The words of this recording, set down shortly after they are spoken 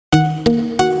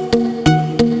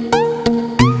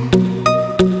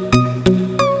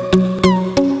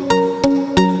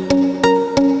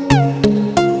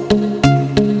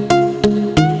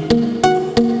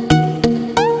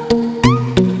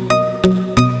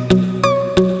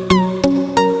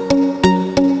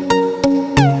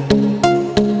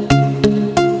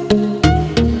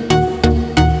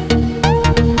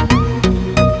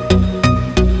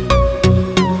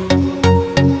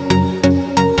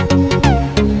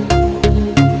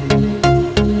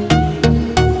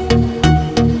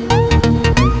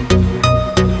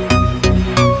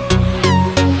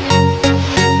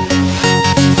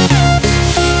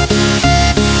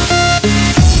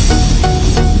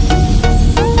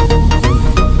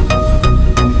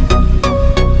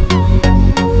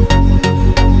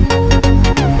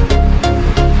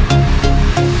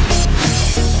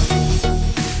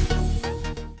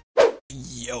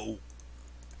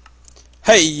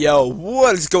Hey yo,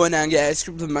 what is going on, guys?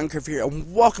 Script of Minecraft here,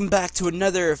 and welcome back to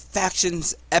another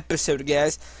Factions episode,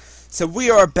 guys. So we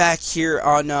are back here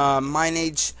on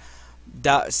mineage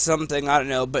dot something, I don't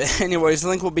know, but anyways,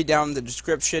 link will be down in the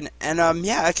description. And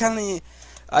yeah,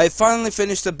 I finally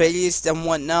finished the base and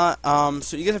whatnot.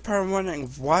 So you guys are probably wondering,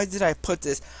 why did I put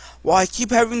this? Well, I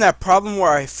keep having that problem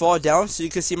where I fall down, so you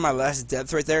can see my last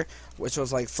death right there, which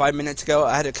was like 5 minutes ago.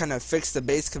 I had to kind of fix the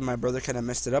base because my brother kind of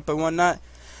messed it up and whatnot.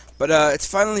 But it's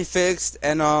finally fixed,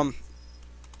 and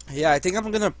yeah, I think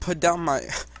I'm gonna put down my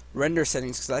render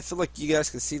settings because I feel like you guys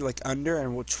can see like under,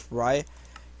 and we'll try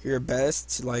your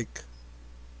best to like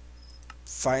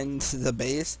find the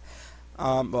base.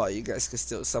 Well, you guys can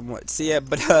still somewhat see it,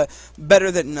 but better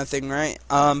than nothing, right?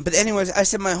 But anyways, I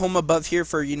set my home above here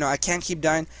for, you know, I can't keep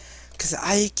dying because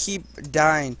I keep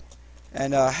dying.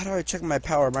 And how do I check my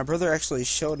power? My brother actually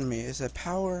showed me. Is it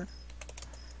power?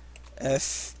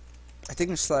 I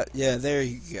think it's yeah, there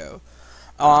you go.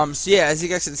 So yeah, as you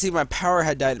guys can see, my power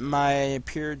had died. My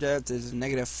pure depth is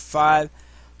 -5.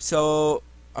 So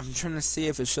I'm trying to see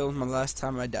if it shows my last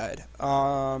time I died.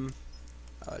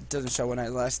 It doesn't show when I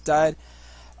last died.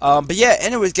 But yeah,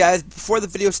 anyways, guys, before the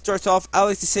video starts off, I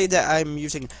like to say that I'm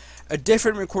using a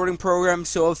different recording program.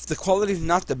 So if the quality is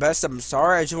not the best, I'm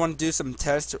sorry. I just want to do some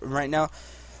tests right now.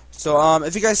 So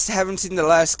if you guys haven't seen the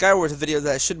last Skywars video,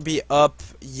 that should be up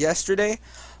yesterday.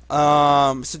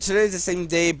 So today's the same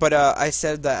day, but I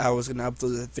said that I was gonna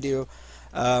upload the video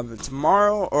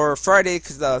tomorrow or Friday,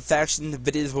 because the faction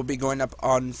videos will be going up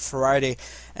on Friday.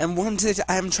 And Wednesday,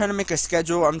 I'm trying to make a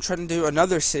schedule. I'm trying to do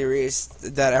another series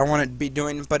that I want to be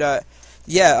doing, but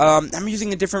yeah, I'm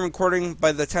using a different recording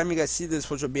by the time you guys see this,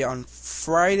 which will be on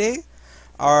Friday.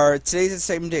 Or today's the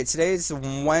same day. Today's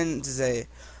Wednesday.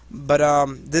 But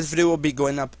this video will be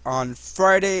going up on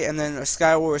Friday, and then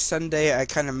Skywars Sunday. I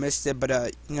kind of missed it, but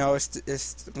you know,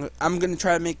 I'm gonna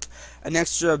try to make an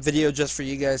extra video just for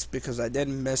you guys because I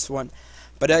didn't miss one.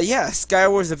 But yeah,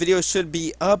 Skywars, the video should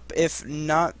be up. If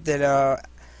not, then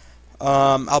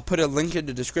I'll put a link in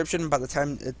the description by the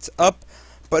time it's up.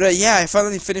 But yeah, I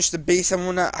finally finished the base and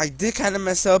whatnot. I did kind of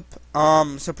mess up.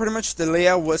 So pretty much the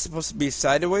layout was supposed to be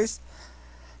sideways,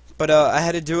 but I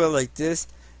had to do it like this.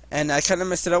 And I kind of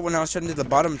messed it up when I was trying to do the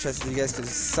bottom chest. You guys could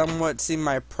somewhat see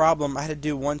my problem. I had to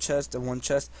do one chest and one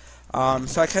chest.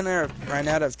 So I kind of ran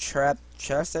out of trap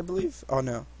chest, I believe. Oh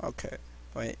no. Okay.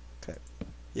 Wait. Okay.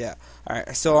 Yeah. All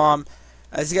right. So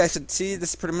as you guys can see,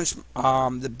 this is pretty much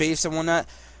the base and whatnot.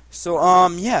 So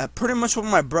yeah, pretty much what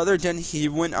my brother did. He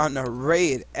went on a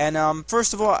raid, and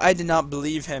first of all, I did not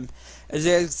believe him. As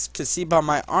you guys can see by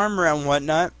my armor and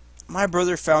whatnot, my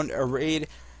brother found a raid.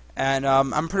 And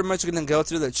I'm pretty much gonna go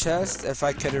through the chest if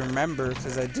I could remember,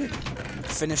 because I did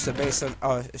finish the base.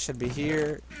 Oh, it should be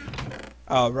here.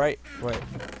 Oh, right. Wait.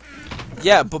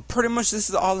 Yeah, but pretty much this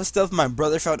is all the stuff my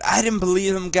brother found. I didn't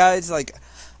believe him, guys. Like,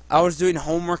 I was doing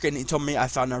homework and he told me I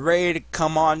found a raid.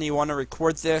 Come on, you want to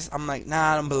record this? I'm like,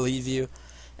 nah, I don't believe you.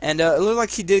 And it looked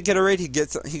like he did get a raid. He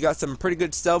got some pretty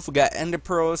good stuff. We got ender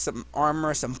pearls, some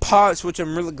armor, some pots, which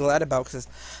I'm really glad about because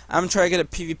I'm trying to get a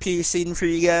PvP scene for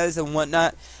you guys and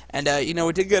whatnot. And you know,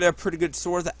 we did get a pretty good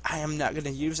sword that I am not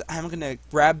gonna use. I'm gonna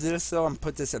grab this though and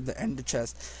put this in the ender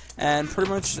chest. And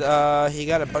pretty much he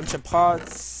got a bunch of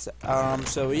pots.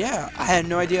 So yeah, I had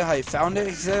no idea how he found it.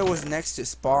 He said it was next to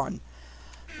spawn.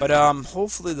 But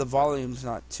hopefully the volume's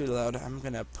not too loud. I'm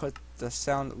gonna put the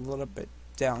sound a little bit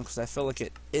down because I feel like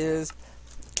it is,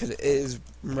 because it is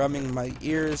rubbing my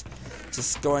ears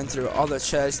just going through all the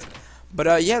chests.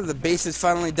 But yeah, the base is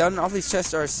finally done. All these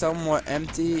chests are somewhat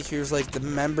empty. Here's like the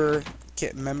member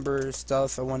kit, member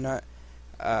stuff and whatnot.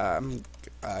 I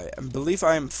believe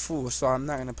I am full, so I'm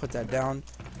not gonna put that down.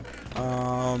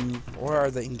 Where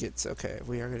are the ingots? Okay,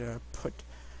 we are gonna put,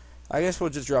 I guess we'll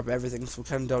just drop everything, so we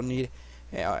kind of don't need.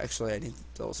 Yeah, actually I need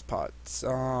those pots.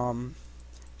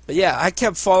 But yeah, I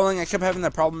kept falling. I kept having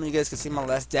that problem. You guys can see my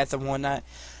last death and whatnot.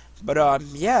 But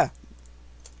yeah.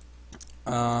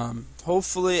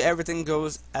 Hopefully everything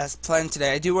goes as planned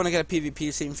today. I do want to get a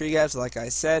PvP scene for you guys, like I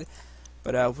said.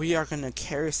 But we are gonna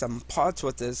carry some pots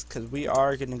with this because we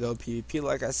are gonna go PvP,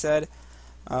 like I said.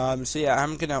 So yeah,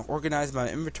 I'm gonna organize my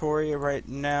inventory right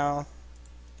now.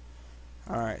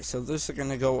 Alright, so this is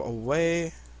gonna go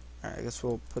away. Alright, I guess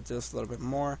we'll put this a little bit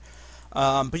more.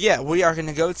 But yeah, we are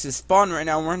gonna go to spawn right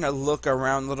now. We're gonna look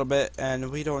around a little bit, and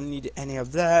we don't need any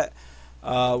of that.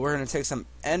 We're gonna take some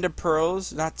ender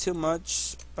pearls, not too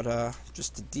much, but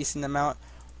just a decent amount.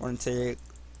 We're gonna take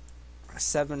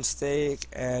 7 steak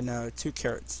and 2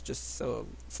 carrots, just so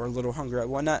for a little hunger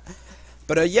and whatnot.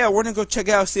 But yeah, we're gonna go check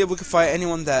out, see if we can fight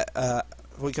anyone that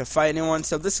we can fight anyone.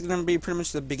 So this is gonna be pretty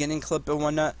much the beginning clip and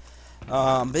whatnot.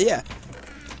 But yeah.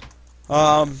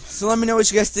 So let me know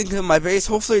what you guys think of my base.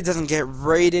 Hopefully it doesn't get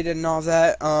raided and all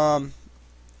that.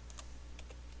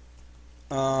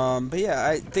 But yeah,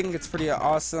 I think it's pretty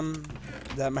awesome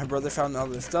that my brother found all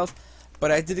this stuff.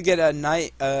 But I did get a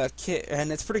knight kit,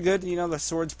 and it's pretty good. You know, the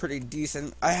sword's pretty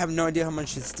decent. I have no idea how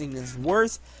much this thing is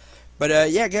worth.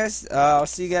 But yeah, guys, I'll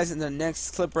see you guys in the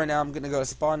next clip. Right now, I'm gonna go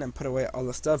spawn and put away all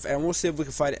the stuff, and we'll see if we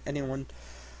can find anyone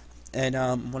in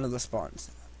one of the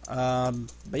spawns.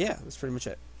 But yeah, that's pretty much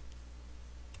it.